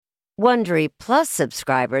Wondery Plus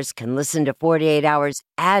subscribers can listen to 48 Hours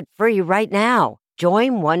ad-free right now.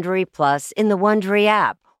 Join Wondery Plus in the Wondery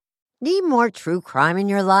app. Need more true crime in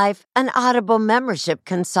your life? An Audible membership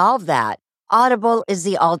can solve that. Audible is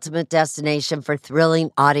the ultimate destination for thrilling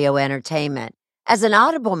audio entertainment. As an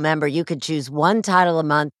Audible member, you can choose one title a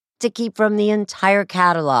month to keep from the entire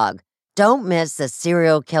catalog. Don't miss The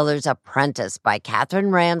Serial Killer's Apprentice by Katherine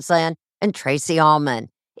Ramsland and Tracy Ullman.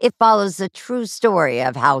 It follows the true story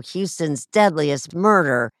of how Houston's deadliest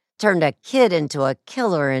murder turned a kid into a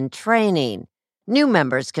killer in training. New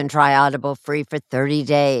members can try Audible free for 30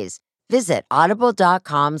 days. Visit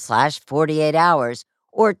audible.com/48 hours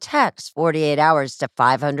or text 48 hours to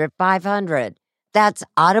 500-500. That's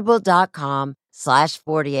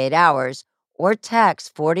audible.com/48 hours or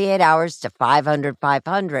text 48 hours to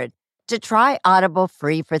 500-500 to try Audible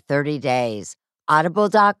free for 30 days.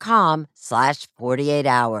 Audible.com/48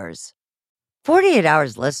 hours. 48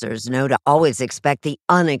 Hours listeners know to always expect the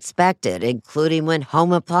unexpected, including when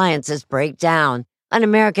home appliances break down. An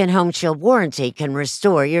American Home Shield warranty can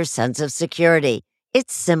restore your sense of security.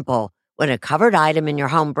 It's simple. When a covered item in your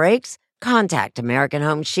home breaks, contact American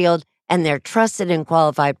Home Shield, and their trusted and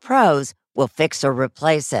qualified pros will fix or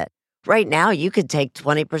replace it. Right now, you could take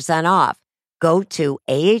 20% off. Go to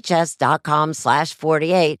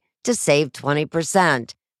ahs.com/48 to save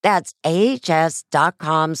 20%. That's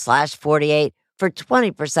ahs.com/48 for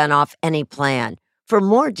 20% off any plan. For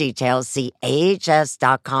more details, see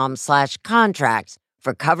ahs.com/contracts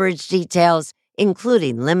for coverage details,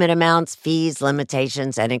 including limit amounts, fees,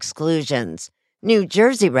 limitations, and exclusions. New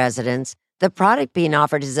Jersey residents, the product being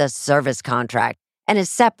offered is a service contract and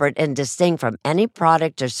is separate and distinct from any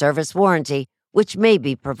product or service warranty which may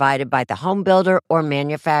be provided by the home builder or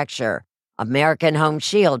manufacturer. American Home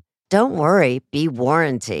Shield. Don't worry, be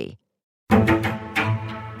warranty.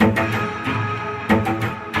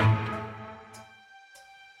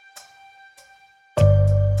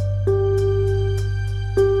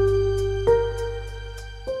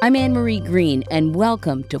 I'm Anne-Marie Green, and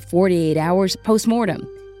welcome to 48 Hours Postmortem.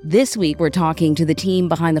 This week, we're talking to the team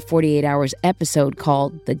behind the 48 Hours episode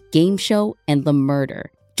called The Game Show and the Murder.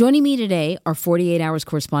 Joining me today are 48 Hours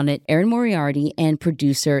correspondent Erin Moriarty and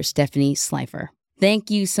producer Stephanie Slifer.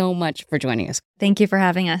 Thank you so much for joining us. Thank you for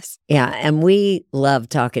having us. Yeah, and we love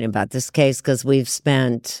talking about this case because we've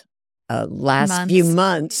spent few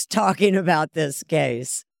months talking about this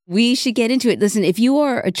case. We should get into it. Listen, if you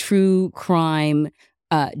are a true crime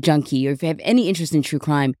junkie, or if you have any interest in true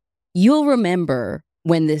crime, you'll remember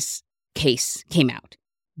when this case came out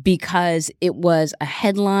because it was a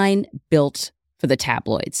headline built for the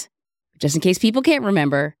tabloids. Just in case people can't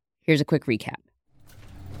remember, here's a quick recap.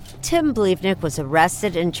 Tim Bleefnick was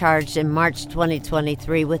arrested and charged in March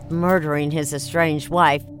 2023 with murdering his estranged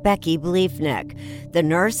wife, Becky Bleefnick. The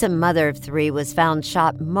nurse and mother of three was found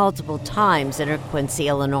shot multiple times in her Quincy,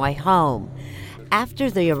 Illinois home.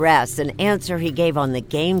 After the arrest, an answer he gave on the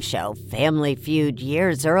game show, Family Feud,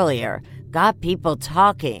 years earlier, got people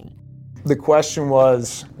talking. The question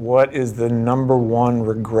was, what is the number one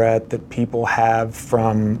regret that people have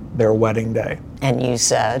from their wedding day? And you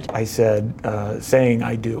said? I said, saying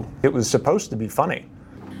I do. It was supposed to be funny.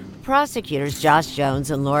 Prosecutors Josh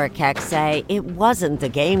Jones and Laura Keck say it wasn't the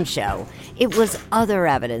game show. It was other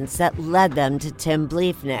evidence that led them to Tim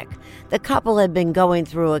Bleefnick. The couple had been going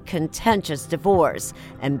through a contentious divorce,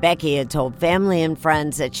 and Becky had told family and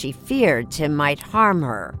friends that she feared Tim might harm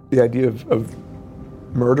her. The idea of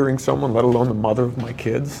murdering someone, let alone the mother of my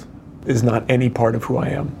kids, is not any part of who I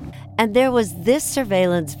am. And there was this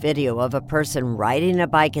surveillance video of a person riding a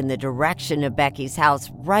bike in the direction of Becky's house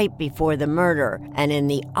right before the murder and in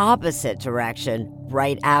the opposite direction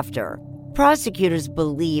right after. Prosecutors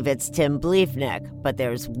believe it's Tim Bleefnick, but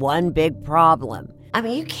there's one big problem. I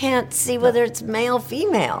mean, you can't see whether it's male,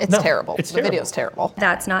 female. It's terrible. It's the terrible. video's terrible.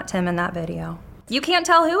 That's not Tim in that video. You can't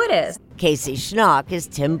tell who it is. Casey Schnock is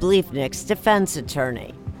Tim Bleefnick's defense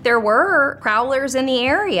attorney. There were prowlers in the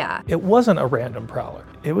area. It wasn't a random prowler.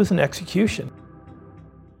 It was an execution.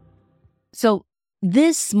 So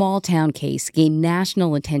this small town case gained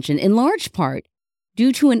national attention in large part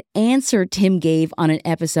due to an answer Tim gave on an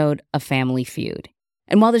episode of Family Feud.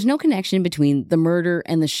 And while there's no connection between the murder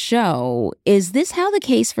and the show, is this how the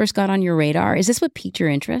case first got on your radar? Is this what piqued your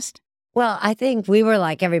interest? Well, I think we were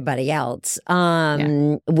like everybody else.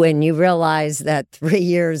 When you realize that 3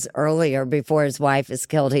 years earlier, before his wife is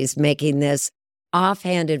killed, he's making this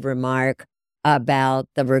offhanded remark about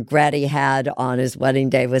the regret he had on his wedding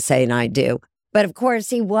day with saying, I do. But of course,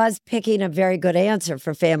 he was picking a very good answer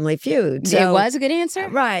for Family Feud. So, it was a good answer?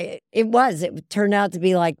 Right. It was. It turned out to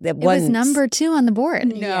be like that. It was number 2 on the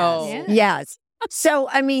board. No. Yes. So,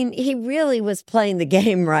 I mean, he really was playing the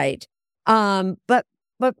game right.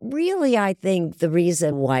 But really, I think the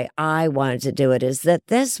reason why I wanted to do it is that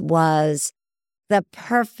this was the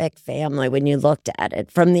perfect family when you looked at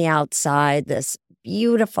it from the outside. This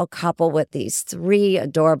beautiful couple with these 3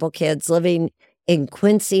 adorable kids living in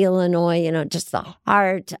Quincy, Illinois, just the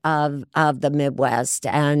heart of the Midwest.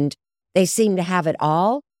 And they seem to have it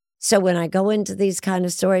all. So when I go into these kind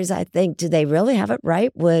of stories, I think, do they really have it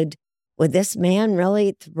right? Would this man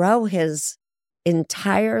really throw his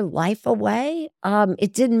entire life away?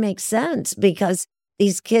 It didn't make sense because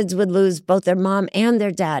these kids would lose both their mom and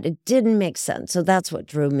their dad. It didn't make sense. So that's what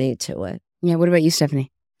drew me to it. Yeah. What about you,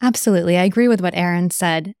 Stephanie? Absolutely. I agree with what Erin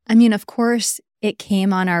said. I mean, of course, it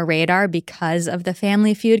came on our radar because of the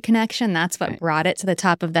Family Feud connection. That's what brought it to the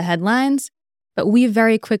top of the headlines. But we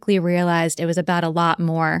very quickly realized it was about a lot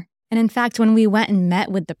more. And in fact, when we went and met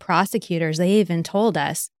with the prosecutors, they even told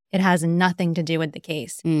us it has nothing to do with the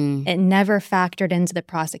case. It never factored into the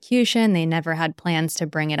prosecution. They never had plans to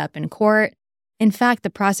bring it up in court. In fact, the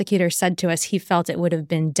prosecutor said to us he felt it would have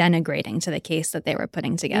been denigrating to the case that they were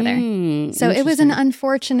putting together. So it was an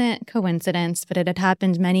unfortunate coincidence, but it had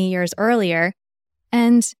happened many years earlier.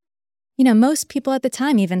 And, most people at the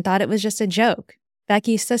time even thought it was just a joke.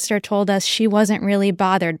 Becky's sister told us she wasn't really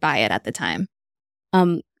bothered by it at the time.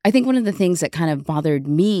 I think one of the things that kind of bothered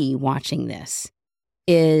me watching this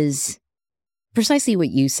is precisely what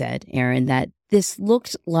you said, Erin, that this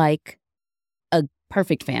looked like a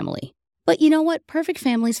perfect family. But you know what? Perfect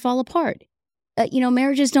families fall apart.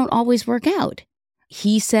 Marriages don't always work out.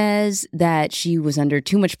 He says that she was under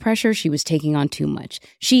too much pressure. She was taking on too much.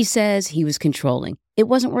 She says he was controlling. It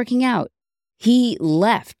wasn't working out. He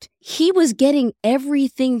left. He was getting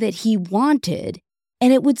everything that he wanted.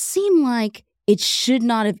 And it would seem like it should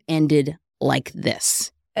not have ended like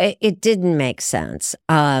this. It didn't make sense.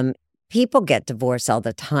 People get divorced all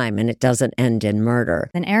the time, and it doesn't end in murder.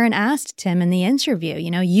 And Erin asked Tim in the interview,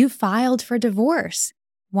 you filed for divorce.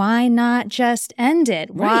 Why not just end it?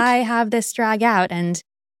 Right. Why have this drag out? And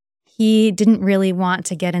he didn't really want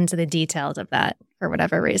to get into the details of that for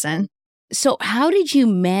whatever reason. So how did you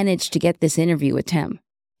manage to get this interview with Tim?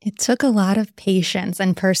 It took a lot of patience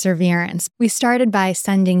and perseverance. We started by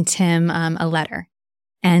sending Tim a letter,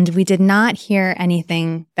 and we did not hear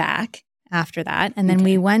anything back after that. And then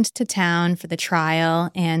we went to town for the trial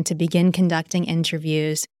and to begin conducting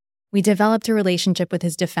interviews. We developed a relationship with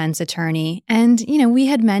his defense attorney. And, we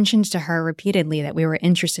had mentioned to her repeatedly that we were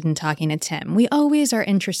interested in talking to Tim. We always are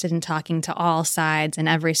interested in talking to all sides in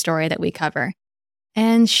every story that we cover.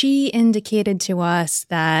 And she indicated to us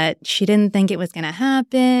that she didn't think it was going to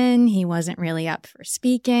happen. He wasn't really up for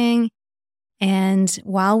speaking. And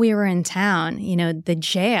while we were in town, the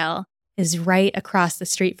jail is right across the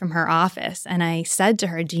street from her office. And I said to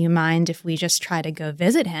her, do you mind if we just try to go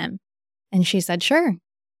visit him? And she said, sure,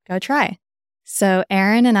 go try. So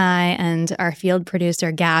Erin and I and our field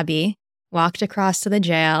producer, Gabby, walked across to the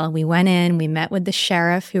jail. We went in, we met with the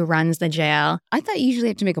sheriff who runs the jail. I thought you usually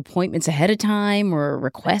have to make appointments ahead of time or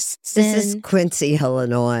requests. This is Quincy,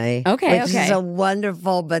 Illinois. Okay. Which is a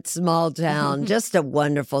wonderful but small town. Just a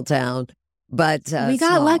wonderful town. But we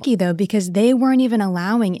got small. lucky, though, because they weren't even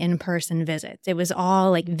allowing in-person visits. It was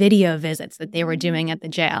all like video visits that they were doing at the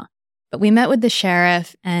jail. But we met with the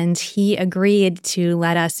sheriff, and he agreed to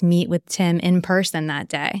let us meet with Tim in person that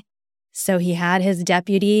day. So he had his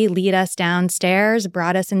deputy lead us downstairs,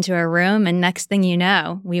 brought us into a room, and next thing you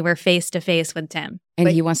know, we were face-to-face with Tim. And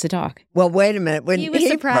he wants to talk. Well, wait a minute. When he was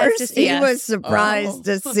surprised to see us. He was surprised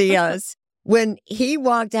to see us. When he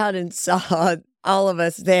walked out and saw all of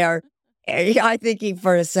us there, I think he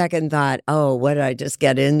for a second thought, oh, what did I just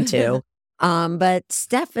get into? But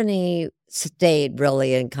Stephanie stayed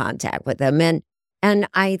really in contact with him. And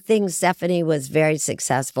I think Stephanie was very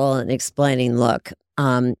successful in explaining, look,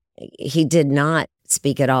 he did not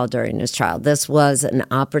speak at all during his trial. This was an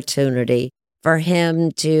opportunity for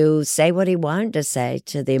him to say what he wanted to say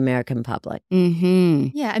to the American public. Mm-hmm.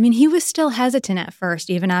 Yeah, I mean, he was still hesitant at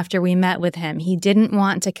first, even after we met with him. He didn't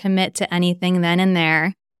want to commit to anything then and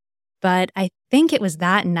there. But I think it was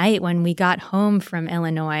that night when we got home from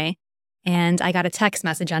Illinois and I got a text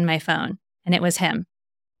message on my phone, and it was him.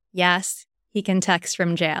 Yes, he can text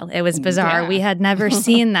from jail. It was bizarre. Yeah. We had never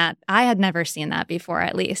seen that. I had never seen that before,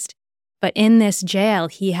 at least. But in this jail,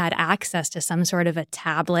 he had access to some sort of a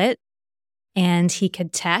tablet, and he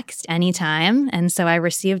could text anytime. And so I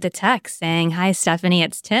received a text saying, hi, Stephanie,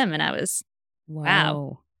 it's Tim. And I was,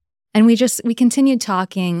 wow. And we continued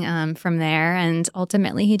talking from there. And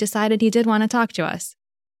ultimately, he decided he did want to talk to us.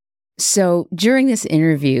 So during this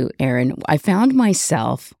interview, Erin, I found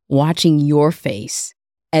myself watching your face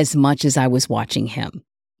as much as I was watching him.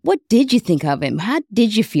 What did you think of him? How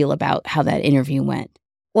did you feel about how that interview went?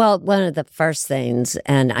 Well, one of the first things,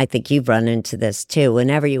 and I think you've run into this too,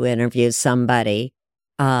 whenever you interview somebody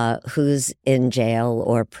who's in jail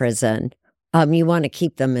or prison, you want to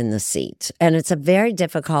keep them in the seat. And it's a very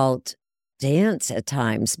difficult dance at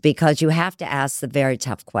times because you have to ask the very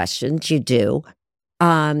tough questions. You do.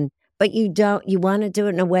 But you want to do it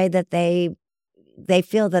in a way that they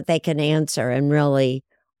feel that they can answer and really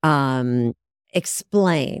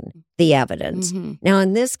explain the evidence. Mm-hmm. Now,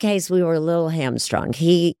 in this case, we were a little hamstrung.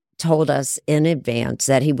 He told us in advance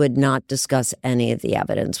that he would not discuss any of the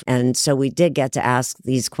evidence. And so we did get to ask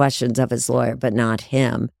these questions of his lawyer, but not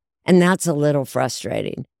him. And that's a little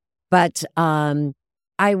frustrating. But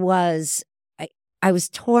I was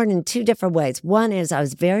torn in two different ways. One is I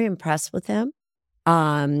was very impressed with him.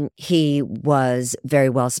 He was very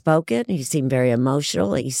well spoken. He seemed very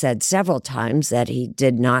emotional. He said several times that he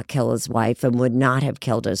did not kill his wife and would not have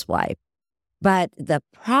killed his wife. But the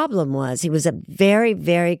problem was he was a very,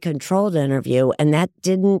 very controlled interview, and that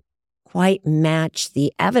didn't quite match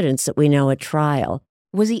the evidence that we know at trial.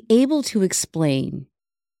 Was he able to explain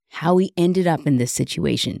how he ended up in this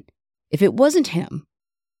situation? If it wasn't him,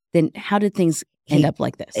 then how did things end up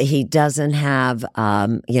like this? He doesn't have,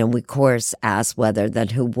 we of course asked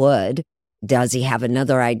who would. Does he have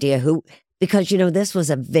another idea who? Because, this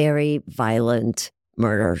was a very violent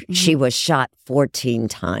murder. Mm-hmm. She was shot 14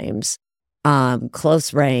 times,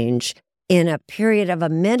 close range, in a period of a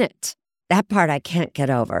minute. That part I can't get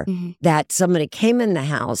over. Mm-hmm. That somebody came in the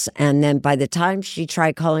house, and then by the time she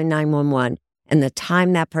tried calling 911 and the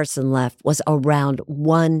time that person left was around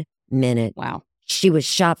 1 minute. Wow. She was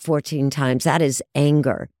shot 14 times. That is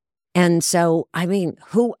anger. And so,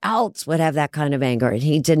 who else would have that kind of anger? And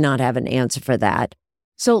he did not have an answer for that.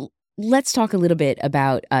 So let's talk a little bit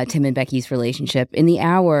about Tim and Becky's relationship. In the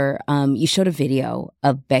hour, you showed a video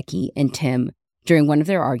of Becky and Tim during one of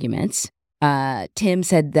their arguments. Tim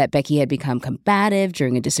said that Becky had become combative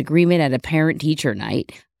during a disagreement at a parent-teacher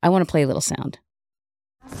night. I want to play a little sound.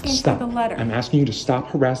 Stop. The letter. I'm asking you to stop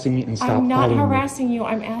harassing me and stop I'm not following harassing me. you.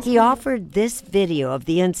 I'm asking. He offered this video of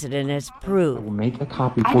the incident as proof. I will make a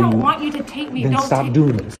copy for you. I don't want you to take me. Then don't stop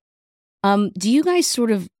doing this. Do you guys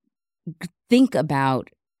sort of think about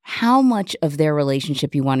how much of their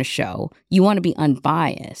relationship you want to show? You want to be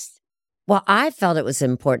unbiased. Well, I felt it was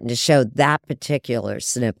important to show that particular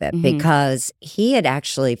snippet Mm-hmm. because he had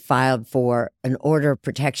actually filed for an order of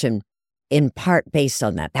protection in part based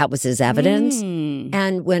on that. That was his evidence.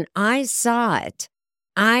 And when I saw it,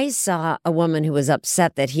 I saw a woman who was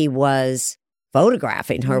upset that he was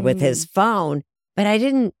photographing her with his phone, but I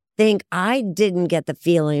didn't get the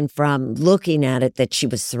feeling from looking at it that she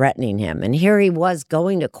was threatening him. And here he was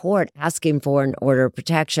going to court asking for an order of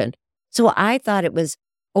protection. So I thought it was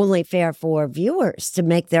only fair for viewers to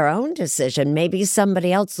make their own decision. Maybe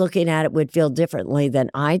somebody else looking at it would feel differently than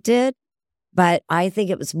I did. But I think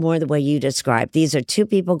it was more the way you described. These are two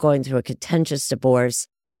people going through a contentious divorce.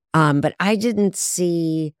 But I didn't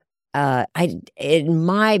see, in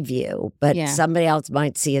my view, but somebody else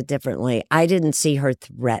might see it differently. I didn't see her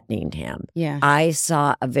threatening him. Yeah. I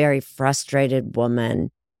saw a very frustrated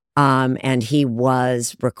woman, and he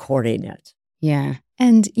was recording it. Yeah.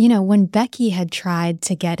 And, when Becky had tried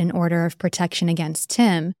to get an order of protection against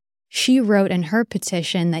Tim, she wrote in her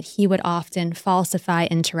petition that he would often falsify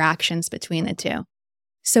interactions between the two.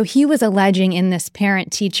 So he was alleging in this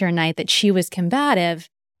parent-teacher night that she was combative.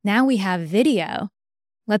 Now we have video.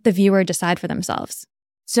 Let the viewer decide for themselves.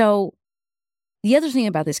 So the other thing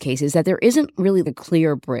about this case is that there isn't really the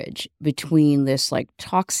clear bridge between this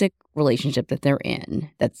toxic relationship that they're in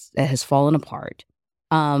that has fallen apart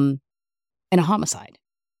and a homicide.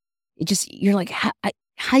 You're like,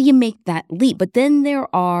 how do you make that leap? But then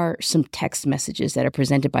there are some text messages that are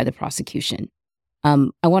presented by the prosecution. I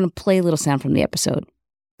want to play a little sound from the episode.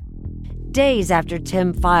 Days after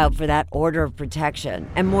Tim filed for that order of protection,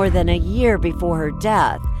 and more than a year before her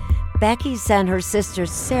death, Becky sent her sister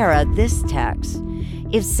Sarah this text.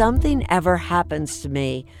 If something ever happens to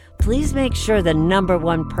me, please make sure the number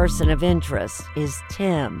one person of interest is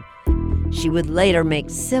Tim. She would later make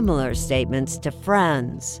similar statements to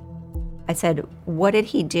friends. I said, what did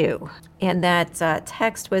he do? And that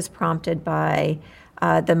text was prompted by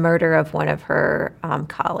the murder of one of her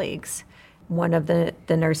colleagues. One of the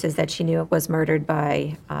nurses that she knew was murdered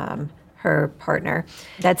by her partner.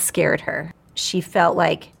 That scared her. She felt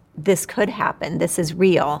like this could happen. This is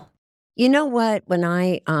real. You know what? When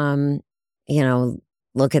I,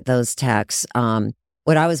 look at those texts,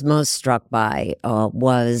 what I was most struck by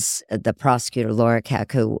was the prosecutor, Laura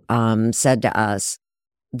Keck, who said to us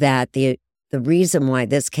that the the reason why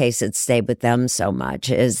this case had stayed with them so much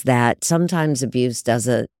is that sometimes abuse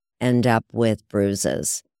doesn't end up with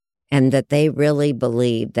bruises, and that they really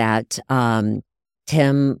believe that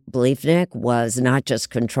Tim Bleefnick was not just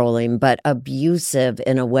controlling, but abusive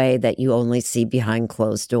in a way that you only see behind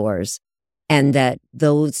closed doors. And that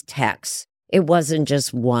those texts, it wasn't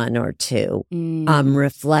just one or two,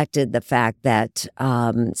 reflected the fact that,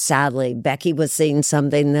 sadly, Becky was seeing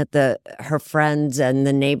something that her friends and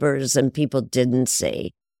the neighbors and people didn't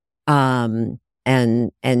see. And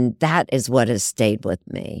that is what has stayed with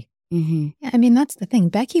me. Mm-hmm. Yeah, I mean, that's the thing.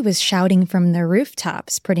 Becky was shouting from the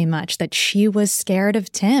rooftops pretty much that she was scared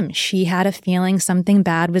of Tim. She had a feeling something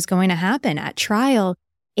bad was going to happen. At trial,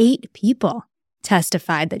 8 people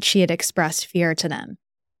testified that she had expressed fear to them.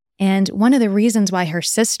 And one of the reasons why her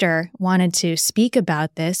sister wanted to speak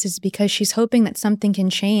about this is because she's hoping that something can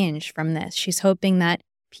change from this. She's hoping that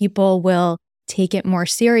people will take it more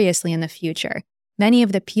seriously in the future. Many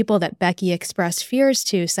of the people that Becky expressed fears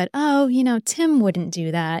to said, oh, Tim wouldn't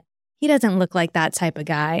do that. He doesn't look like that type of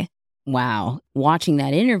guy. Wow. Watching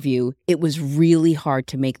that interview, it was really hard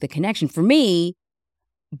to make the connection for me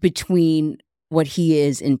between what he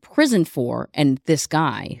is in prison for and this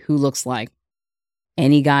guy who looks like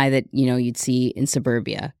any guy that, you'd see in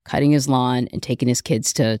suburbia, cutting his lawn and taking his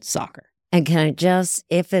kids to soccer. And can I just,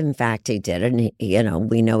 if in fact he did, and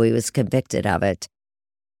we know he was convicted of it,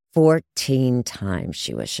 14 times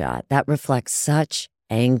she was shot. That reflects such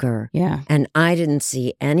anger. Yeah. And I didn't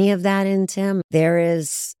see any of that in Tim. There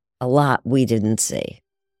is a lot we didn't see.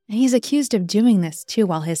 And he's accused of doing this too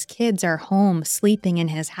while his kids are home sleeping in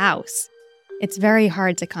his house. It's very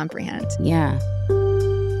hard to comprehend. Yeah.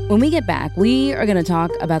 When we get back, we are going to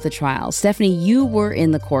talk about the trial. Stephanie, you were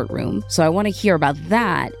in the courtroom, so I want to hear about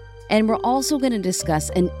that. And we're also going to discuss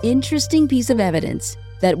an interesting piece of evidence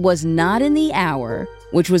that was not in the hour,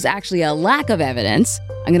 which was actually a lack of evidence.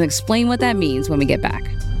 I'm going to explain what that means when we get back.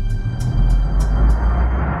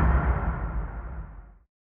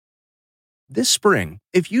 This spring,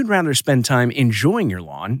 if you'd rather spend time enjoying your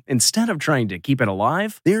lawn instead of trying to keep it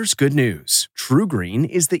alive, there's good news. True Green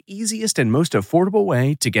is the easiest and most affordable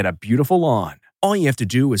way to get a beautiful lawn. All you have to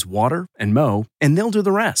do is water and mow, and they'll do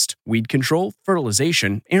the rest. Weed control,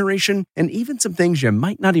 fertilization, aeration, and even some things you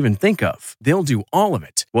might not even think of. They'll do all of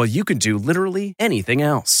it, while you can do literally anything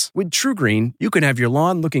else. With True Green, you can have your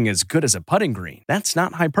lawn looking as good as a putting green. That's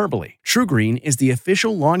not hyperbole. True Green is the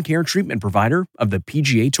official lawn care treatment provider of the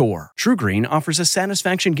PGA Tour. True Green offers a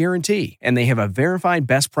satisfaction guarantee, and they have a verified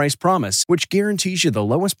best price promise, which guarantees you the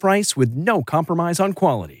lowest price with no compromise on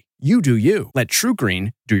quality. You do you. Let True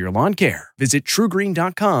Green do your lawn care. Visit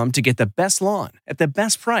truegreen.com to get the best lawn at the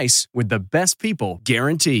best price with the best people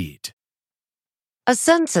guaranteed. A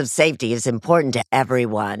sense of safety is important to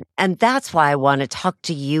everyone, and that's why I want to talk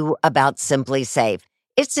to you about Simply Safe.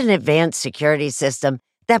 It's an advanced security system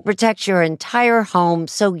that protects your entire home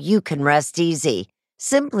so you can rest easy.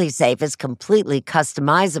 Simply Safe is completely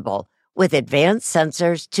customizable with advanced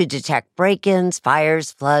sensors to detect break-ins,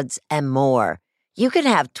 fires, floods, and more. You can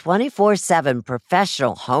have 24/7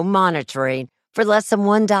 professional home monitoring for less than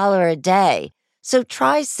 $1 a day. So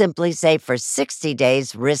try Simply Safe for 60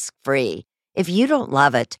 days risk-free. If you don't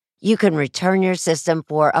love it, you can return your system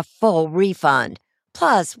for a full refund.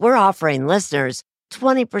 Plus, we're offering listeners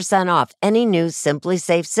 20% off any new Simply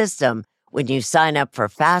Safe system when you sign up for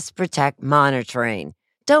Fast Protect monitoring.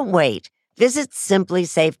 Don't wait. Visit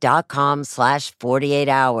simplysafe.com/48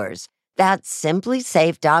 hours. That's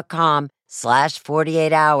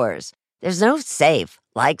simplysafe.com/48 hours. There's no safe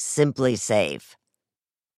like Simply Safe.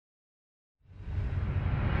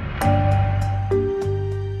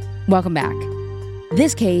 Welcome back.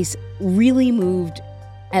 This case really moved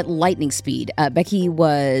at lightning speed. Becky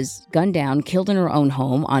was gunned down, killed in her own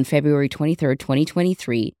home on February 23rd,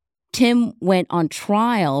 2023. Tim went on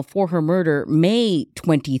trial for her murder May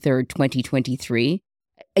 23rd, 2023.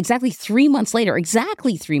 Exactly 3 months later.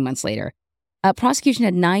 Prosecution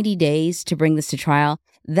had 90 days to bring this to trial.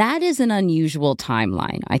 That is an unusual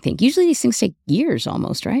timeline, I think. Usually these things take years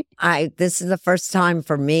almost, right? This is the first time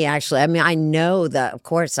for me, actually. I mean, I know that, of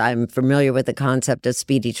course, I'm familiar with the concept of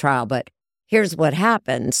speedy trial, but here's what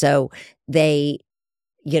happened. So they,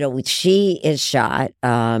 she is shot.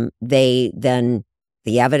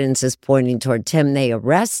 The evidence is pointing toward Tim. They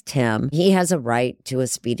arrest him. He has a right to a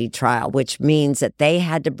speedy trial, which means that they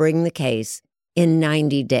had to bring the case in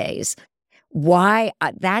 90 days. Why?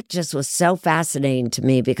 That just was so fascinating to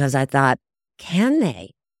me because I thought, can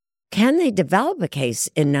they develop a case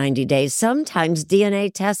in 90 days? Sometimes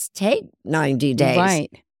DNA tests take 90 days.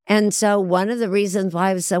 Right. And so one of the reasons why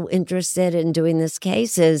I was so interested in doing this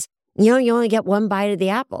case is you only get one bite of the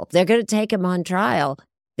apple. If they're going to take him on trial,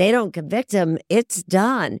 they don't convict him, it's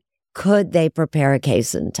done. Could they prepare a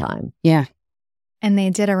case in time? Yeah. And they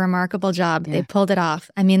did a remarkable job. Yeah. They pulled it off.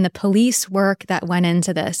 I mean, the police work that went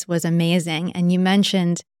into this was amazing. And you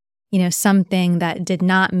mentioned, something that did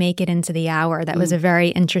not make it into the hour. That was a very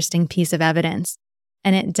interesting piece of evidence.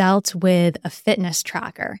 And it dealt with a fitness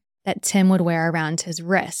tracker that Tim would wear around his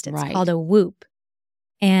wrist. It's called a Whoop.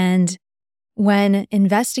 And when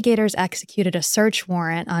investigators executed a search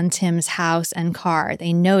warrant on Tim's house and car,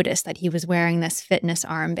 they noticed that he was wearing this fitness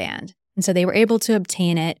armband. And so they were able to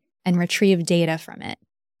obtain it and retrieve data from it.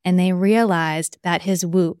 And they realized that his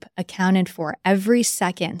Whoop accounted for every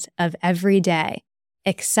second of every day,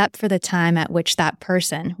 except for the time at which that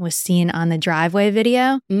person was seen on the driveway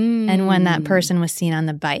video and when that person was seen on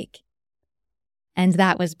the bike. And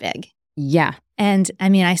that was big. Yeah. And I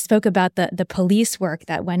mean, I spoke about the police work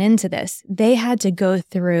that went into this. They had to go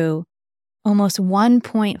through almost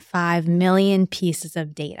 1.5 million pieces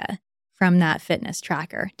of data from that fitness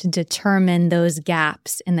tracker to determine those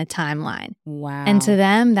gaps in the timeline. Wow. And to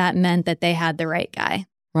them, that meant that they had the right guy.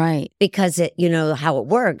 Right. Because how it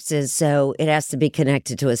works is so it has to be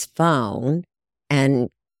connected to his phone. And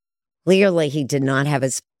clearly he did not have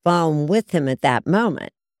his phone with him at that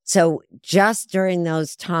moment. So just during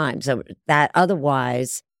those times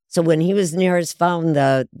so when he was near his phone,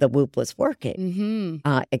 the Whoop was working,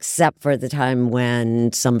 except for the time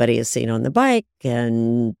when somebody is seen on the bike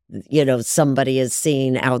and, somebody is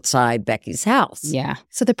seen outside Becky's house. Yeah.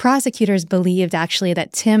 So the prosecutors believed actually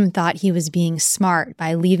that Tim thought he was being smart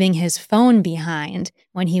by leaving his phone behind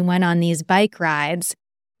when he went on these bike rides,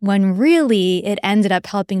 when really it ended up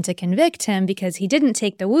helping to convict him because he didn't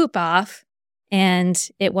take the Whoop off. And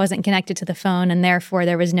it wasn't connected to the phone, and therefore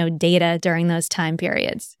there was no data during those time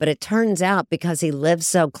periods. But it turns out because he lived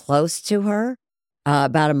so close to her,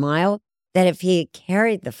 about a mile, that if he had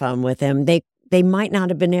carried the phone with him, they might not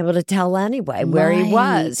have been able to tell anyway where he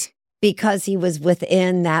was because he was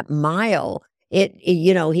within that mile.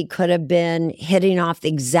 He could have been hitting off the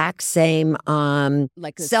exact same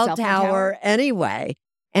cell tower anyway.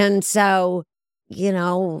 And so,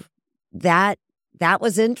 that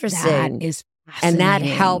was interesting. That is and that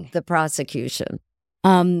helped the prosecution.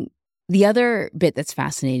 The other bit that's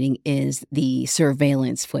fascinating is the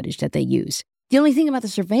surveillance footage that they use. The only thing about the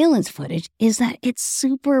surveillance footage is that it's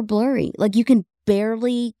super blurry. Like you can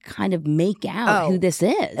barely kind of make out who this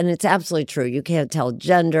is. And it's absolutely true. You can't tell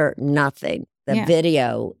gender, nothing. The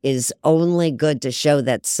video is only good to show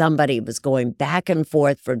that somebody was going back and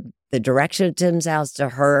forth from the direction of Tim's house to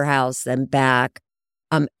her house, then back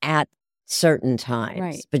at certain times.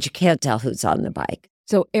 Right. But you can't tell who's on the bike.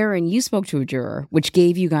 So, Erin, you spoke to a juror, which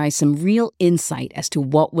gave you guys some real insight as to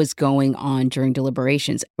what was going on during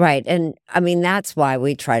deliberations. Right. And I mean, that's why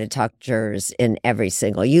we try to talk jurors in every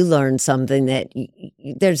single. You learn something that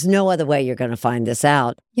there's no other way you're going to find this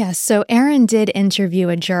out. Yes. So Erin did interview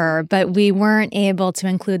a juror, but we weren't able to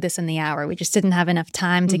include this in the hour. We just didn't have enough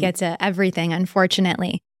time to get to everything,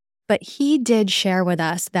 unfortunately. But he did share with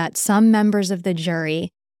us that some members of the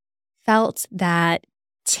jury felt that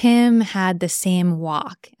Tim had the same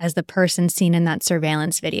walk as the person seen in that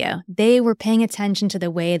surveillance video. They were paying attention to the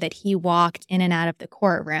way that he walked in and out of the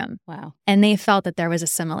courtroom. Wow. And they felt that there was a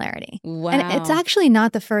similarity. Wow. And it's actually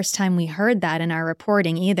not the first time we heard that in our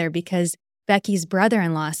reporting either, because Becky's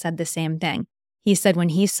brother-in-law said the same thing. He said when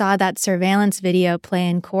he saw that surveillance video play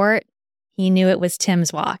in court, he knew it was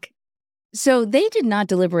Tim's walk. So they did not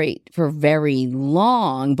deliberate for very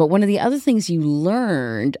long, but one of the other things you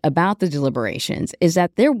learned about the deliberations is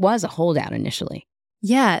that there was a holdout initially.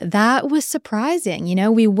 Yeah, that was surprising.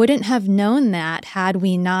 We wouldn't have known that had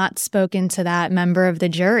we not spoken to that member of the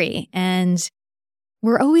jury. And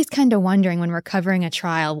we're always kind of wondering when we're covering a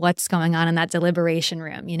trial, what's going on in that deliberation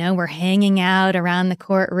room. We're hanging out around the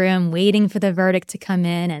courtroom, waiting for the verdict to come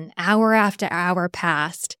in, and hour after hour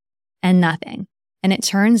passed and nothing. And it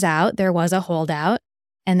turns out there was a holdout,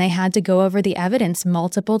 and they had to go over the evidence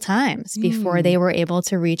multiple times before they were able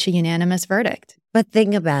to reach a unanimous verdict. But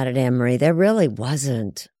think about it, Anne-Marie, there really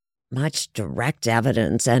wasn't much direct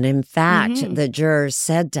evidence. And in fact, the jurors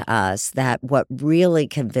said to us that what really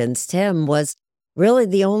convinced him was really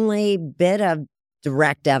the only bit of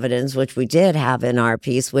direct evidence, which we did have in our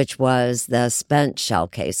piece, which was the spent shell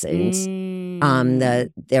casings.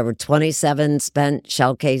 There were 27 spent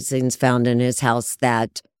shell casings found in his house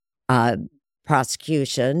that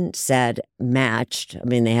prosecution said matched. I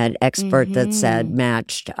mean, they had expert that said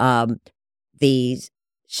matched the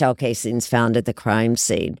shell casings found at the crime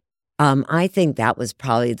scene. I think that was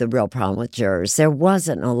probably the real problem with jurors. There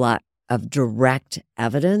wasn't a lot of direct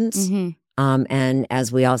evidence And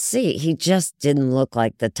as we all see, he just didn't look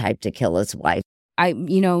like the type to kill his wife.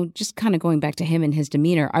 Just kind of going back to him and his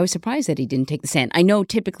demeanor, I was surprised that he didn't take the stand. I know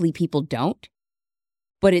typically people don't,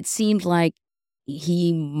 but it seemed like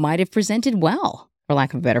he might have presented well, for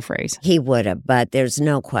lack of a better phrase. He would have, but there's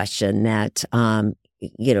no question that,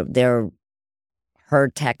 there her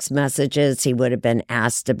text messages, he would have been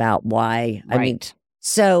asked about why. Right. I mean,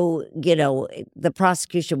 so, the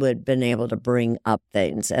prosecution would have been able to bring up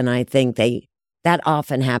things. And I think that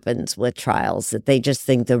often happens with trials, that they just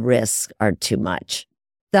think the risks are too much.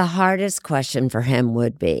 The hardest question for him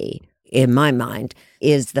would be, in my mind,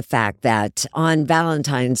 is the fact that on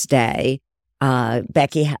Valentine's Day,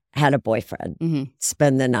 Becky had a boyfriend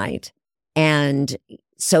spend the night. And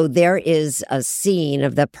so there is a scene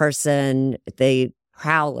of the person, the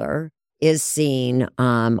prowler is seen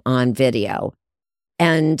on video.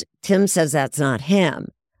 And Tim says that's not him.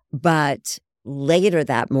 But later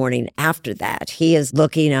that morning after that, he is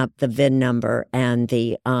looking up the VIN number and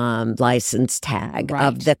the license tag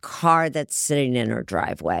of the car that's sitting in her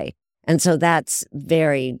driveway. And so that's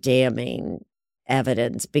very damning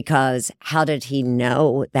evidence, because how did he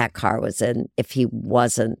know that car was in if he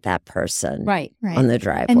wasn't that person on the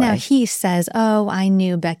driveway? And now he says, I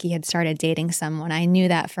knew Becky had started dating someone. I knew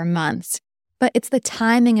that for months. But it's the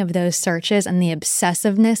timing of those searches and the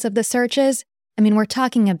obsessiveness of the searches. I mean, we're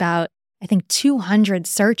talking about, I think, 200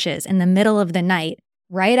 searches in the middle of the night,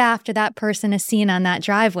 right after that person is seen on that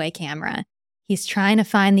driveway camera. He's trying to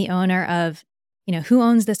find the owner of, who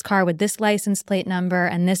owns this car with this license plate number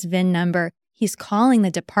and this VIN number. He's calling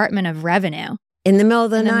the Department of Revenue. In the middle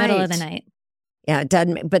of the night. In the middle of the night. Yeah, it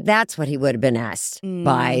doesn't, but that's what he would have been asked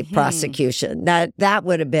by prosecution. That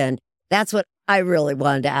would have been, that's what I really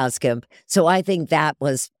wanted to ask him. So I think that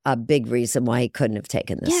was a big reason why he couldn't have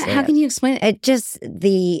taken this. Yeah, how can you explain it? It just,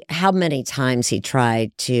 how many times he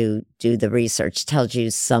tried to do the research tells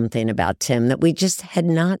you something about Tim that we just had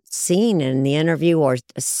not seen in the interview or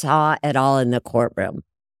saw at all in the courtroom.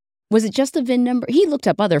 Was it just the VIN number? He looked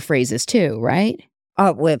up other phrases too, right?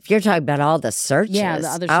 Oh, well, if you're talking about all the searches. Yeah, the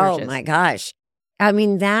other searches. Oh, my gosh. I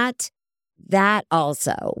mean, that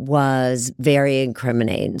also was very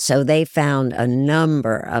incriminating. So they found a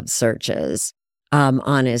number of searches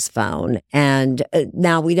on his phone. And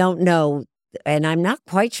now we don't know, and I'm not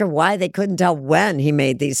quite sure why they couldn't tell when he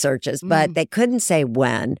made these searches, but they couldn't say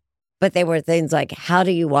when. But they were things like, how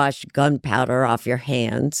do you wash gunpowder off your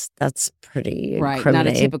hands? That's pretty incriminating. Not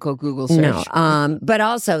a typical Google search. No, but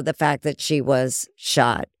also the fact that she was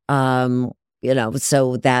shot, so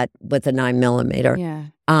that with a 9mm. Yeah.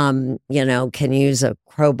 Can use a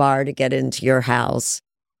crowbar to get into your house.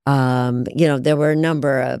 There were a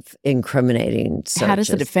number of incriminating searches. How does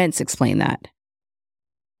the defense explain that?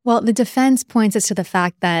 Well, the defense points us to the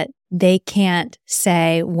fact that they can't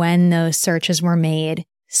say when those searches were made.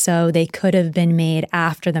 So they could have been made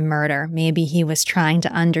after the murder. Maybe he was trying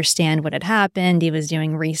to understand what had happened. He was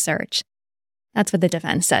doing research. That's what the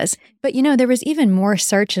defense says. But, there was even more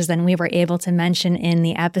searches than we were able to mention in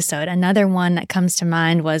the episode. Another one that comes to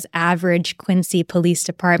mind was average Quincy Police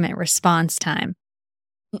Department response time.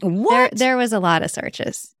 What? There was a lot of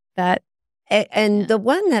searches. And the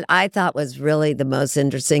one that I thought was really the most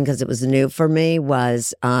interesting, because it was new for me,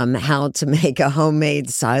 was how to make a homemade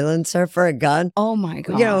silencer for a gun. Oh, my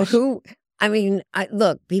gosh.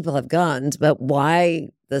 Look, people have guns, but why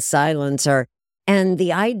the silencer? And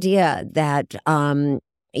the idea that,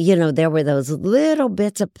 there were those little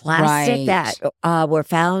bits of plastic that were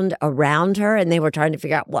found around her, and they were trying to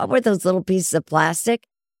figure out what were those little pieces of plastic.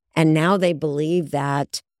 And now they believe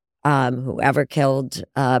that whoever killed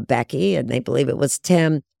Becky, and they believe it was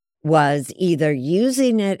Tim, was either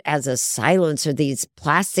using it as a silencer, these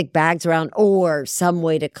plastic bags around, or some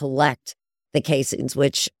way to collect the casings,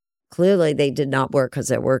 which clearly they did not work because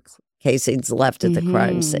there were casings left at the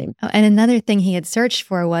crime scene. Oh, and another thing he had searched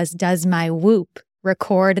for was, does my Whoop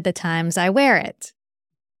record the times I wear it?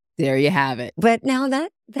 There you have it. But now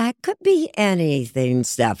that could be anything,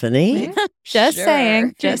 Stephanie. Just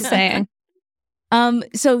saying.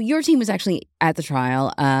 So your team was actually at the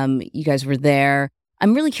trial. You guys were there.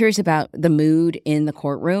 I'm really curious about the mood in the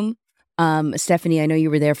courtroom. Stephanie, I know you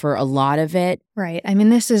were there for a lot of it. Right. I mean,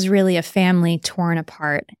 this is really a family torn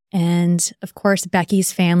apart. And of course,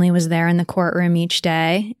 Becky's family was there in the courtroom each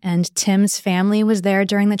day. And Tim's family was there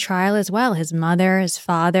during the trial as well. His mother, his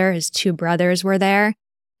father, his two brothers were there.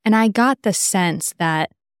 And I got the sense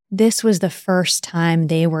that this was the first time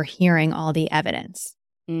they were hearing all the evidence.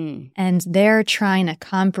 And they're trying to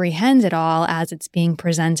comprehend it all as it's being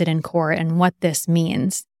presented in court and what this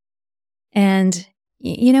means. And,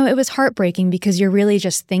 it was heartbreaking because you're really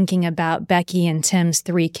just thinking about Becky and Tim's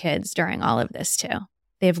 3 kids during all of this too.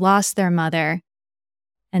 They've lost their mother,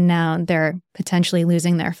 and now they're potentially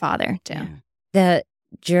losing their father too. Yeah. The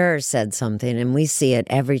juror said something, and we see it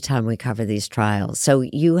every time we cover these trials. So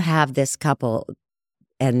you have this couple,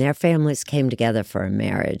 and their families came together for a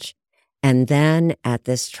marriage. And then at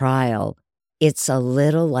this trial, it's a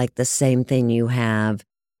little like the same thing. You have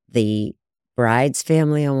the bride's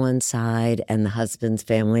family on one side and the husband's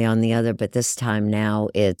family on the other. But this time now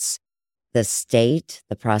it's the state,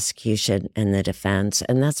 the prosecution, and the defense.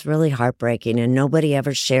 And that's really heartbreaking. And nobody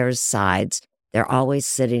ever shares sides. They're always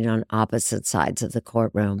sitting on opposite sides of the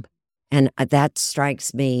courtroom. And that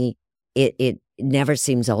strikes me. It never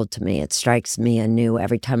seems old to me. It strikes me anew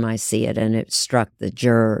every time I see it. And it struck the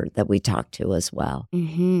juror that we talked to as well.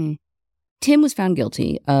 Mm-hmm. Tim was found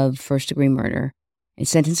guilty of first-degree murder and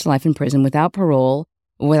sentenced to life in prison without parole,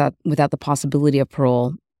 without the possibility of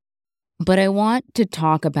parole. But I want to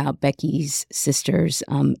talk about Becky's sister's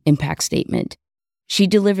impact statement. She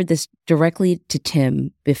delivered this directly to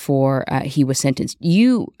Tim before he was sentenced.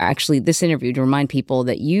 You actually, this interview, to remind people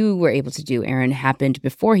that you were able to do, Aaron, happened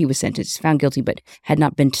before he was sentenced, found guilty, but had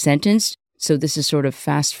not been sentenced. So this is sort of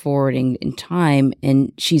fast forwarding in time,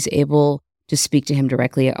 and she's able to speak to him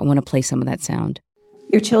directly. I want to play some of that sound.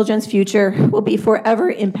 Your children's future will be forever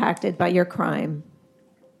impacted by your crime.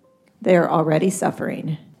 They are already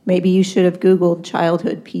suffering. Maybe you should have Googled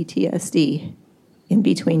childhood PTSD in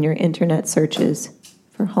between your internet searches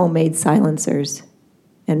for homemade silencers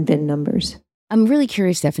and VIN numbers. I'm really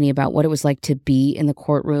curious, Stephanie, about what it was like to be in the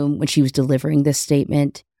courtroom when she was delivering this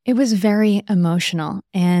statement. It was very emotional,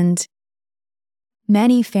 and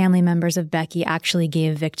many family members of Becky actually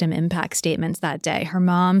gave victim impact statements that day. Her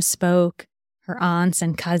mom spoke, her aunts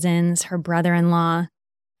and cousins, her brother-in-law,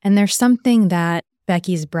 and there's something that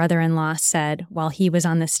Becky's brother-in-law said while he was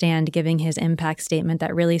on the stand giving his impact statement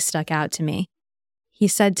that really stuck out to me. He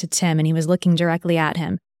said to Tim, and he was looking directly at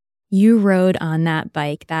him, "You rode on that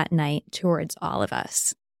bike that night towards all of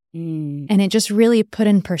us." And it just really put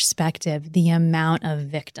in perspective the amount of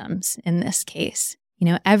victims in this case.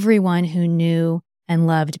 Everyone who knew and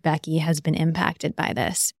loved Becky has been impacted by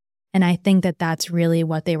this. And I think that that's really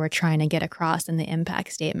what they were trying to get across in the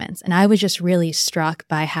impact statements. And I was just really struck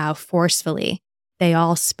by how forcefully they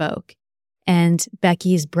all spoke. And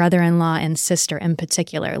Becky's brother-in-law and sister in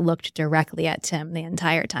particular looked directly at Tim the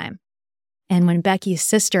entire time. And when Becky's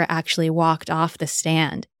sister actually walked off the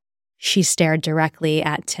stand, she stared directly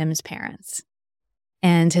at Tim's parents.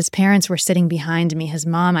 And his parents were sitting behind me. His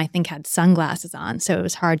mom, I think, had sunglasses on, so it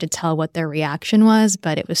was hard to tell what their reaction was,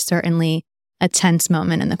 but it was certainly a tense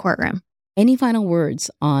moment in the courtroom. Any final words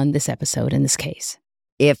on this episode and this case?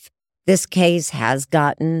 If this case has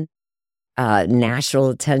gotten national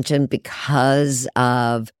attention because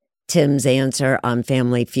of Tim's answer on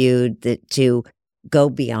Family Feud, that to go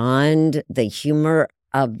beyond the humor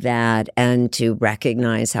of that and to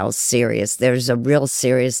recognize how serious, there's a real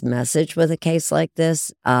serious message with a case like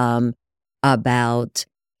this about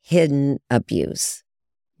hidden abuse.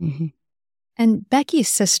 Mm-hmm. And Becky's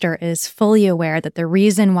sister is fully aware that the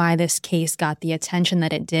reason why this case got the attention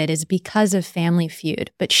that it did is because of Family Feud,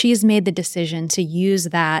 but she's made the decision to use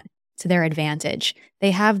that to their advantage.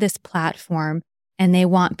 They have this platform and they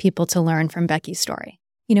want people to learn from Becky's story.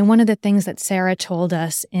 One of the things that Sarah told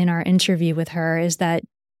us in our interview with her is that,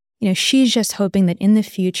 she's just hoping that in the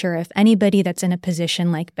future, if anybody that's in a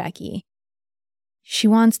position like Becky, she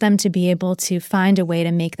wants them to be able to find a way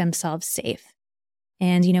to make themselves safe.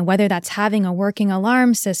 And, whether that's having a working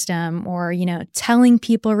alarm system or, telling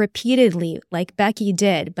people repeatedly like Becky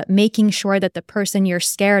did, but making sure that the person you're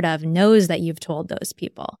scared of knows that you've told those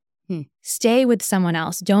people. Stay with someone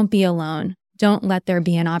else. Don't be alone. Don't let there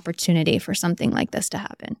be an opportunity for something like this to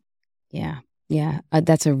happen. Yeah.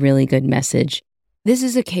 That's a really good message. This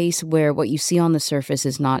is a case where what you see on the surface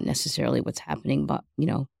is not necessarily what's happening, but,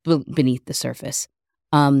 beneath the surface.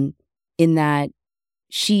 In that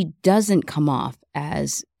she doesn't come off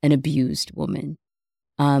as an abused woman.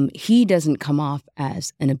 He doesn't come off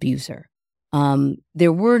as an abuser.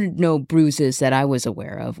 There were no bruises that I was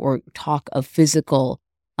aware of or talk of physical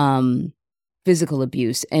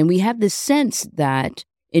abuse. And we have this sense that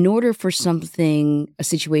in order for a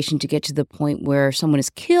situation to get to the point where someone is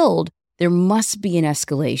killed, there must be an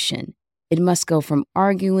escalation. It must go from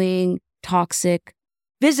arguing, toxic,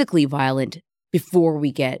 physically violent before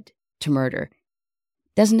we get to murder.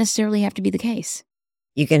 Doesn't necessarily have to be the case.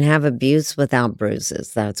 You can have abuse without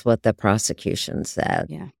bruises. That's what the prosecution said.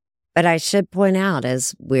 Yeah. But I should point out,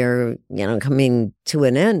 as we're, coming to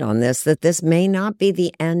an end on this, that this may not be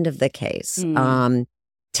the end of the case.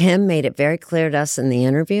 Tim made it very clear to us in the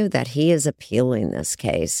interview that he is appealing this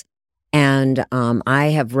case. And I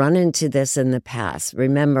have run into this in the past.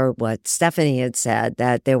 Remember what Stephanie had said,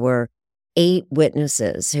 that there were 8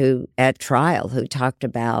 witnesses who at trial who talked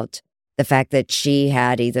about the fact that she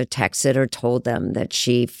had either texted or told them that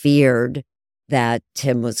she feared that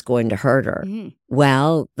Tim was going to hurt her. Mm-hmm.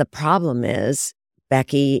 Well, the problem is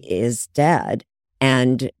Becky is dead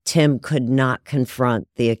and Tim could not confront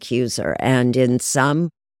the accuser. And in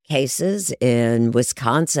some cases in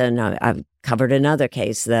Wisconsin, I've covered another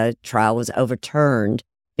case, the trial was overturned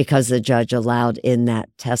because the judge allowed in that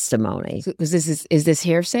testimony. So is this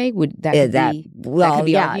hearsay? Would that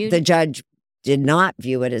be argued? The judge did not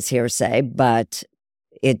view it as hearsay, but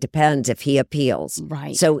it depends if he appeals.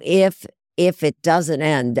 Right. So if it doesn't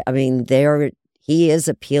end, I mean, he is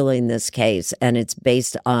appealing this case, and it's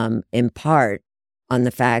based in part on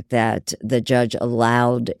the fact that the judge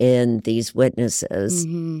allowed in these witnesses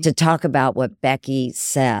to talk about what Becky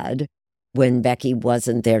said when Becky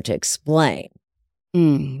wasn't there to explain.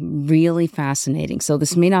 Really fascinating. So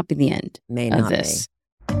this may not be the end of this.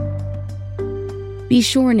 Be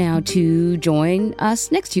sure now to join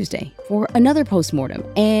us next Tuesday for another postmortem.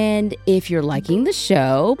 And if you're liking the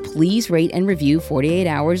show, please rate and review 48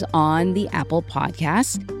 Hours on the Apple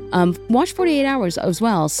Podcasts. Watch 48 Hours as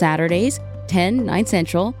well, Saturdays, 10, 9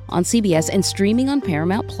 Central on CBS and streaming on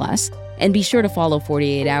Paramount Plus. And be sure to follow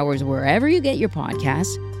 48 Hours wherever you get your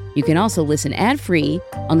podcasts. You can also listen ad-free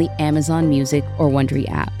on the Amazon Music or Wondery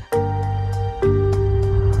app.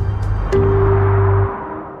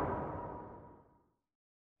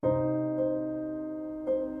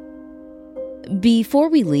 Before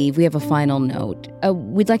we leave, we have a final note.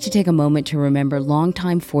 We'd like to take a moment to remember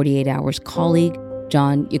longtime 48 Hours colleague,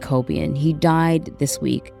 John Jacobian. He died this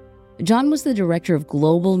week. John was the director of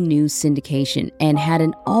global news syndication and had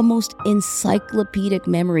an almost encyclopedic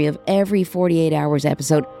memory of every 48 Hours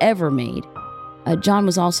episode ever made. John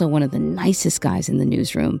was also one of the nicest guys in the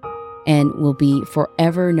newsroom and will be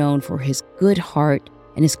forever known for his good heart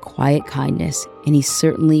and his quiet kindness, and he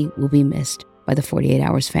certainly will be missed by the 48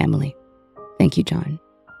 Hours family. Thank you, John.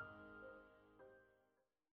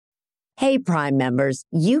 Hey, Prime members,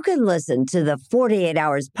 you can listen to the 48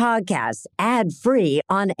 Hours podcast ad-free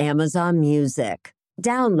on Amazon Music.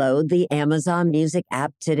 Download the Amazon Music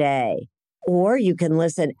app today. Or you can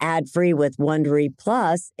listen ad-free with Wondery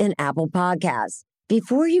Plus in Apple Podcasts.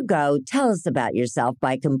 Before you go, tell us about yourself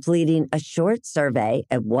by completing a short survey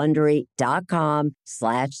at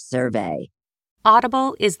Wondery.com/survey.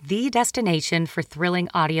 Audible is the destination for thrilling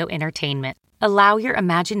audio entertainment. Allow your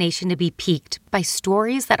imagination to be piqued by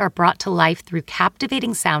stories that are brought to life through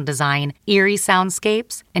captivating sound design, eerie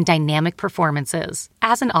soundscapes, and dynamic performances.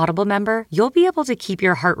 As an Audible member, you'll be able to keep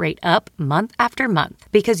your heart rate up month after month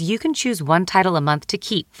because you can choose one title a month to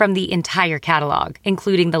keep from the entire catalog,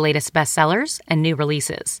 including the latest bestsellers and new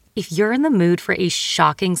releases. If you're in the mood for a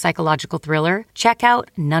shocking psychological thriller, check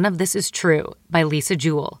out None of This Is True by Lisa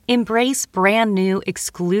Jewell. Embrace brand new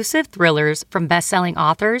exclusive thrillers from best-selling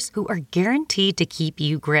authors who are guaranteed to keep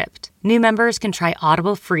you gripped. New members can try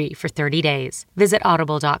Audible free for 30 days. Visit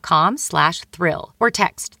audible.com/thrill or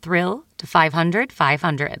text thrill to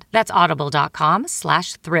 500-500. That's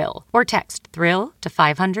audible.com/thrill or text thrill to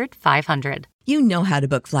 500-500. You know how to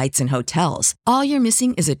book flights and hotels. All you're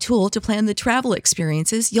missing is a tool to plan the travel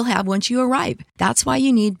experiences you'll have once you arrive. That's why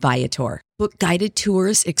you need Viator. Book guided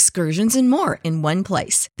tours, excursions, and more in one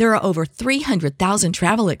place. There are over 300,000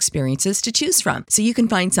 travel experiences to choose from, so you can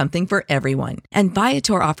find something for everyone. And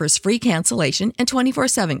Viator offers free cancellation and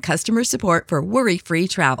 24/7 customer support for worry-free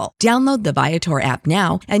travel. Download the Viator app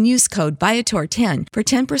now and use code Viator10 for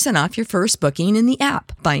 10% off your first booking in the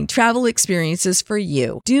app. Find travel experiences for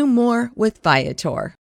you. Do more with Viator.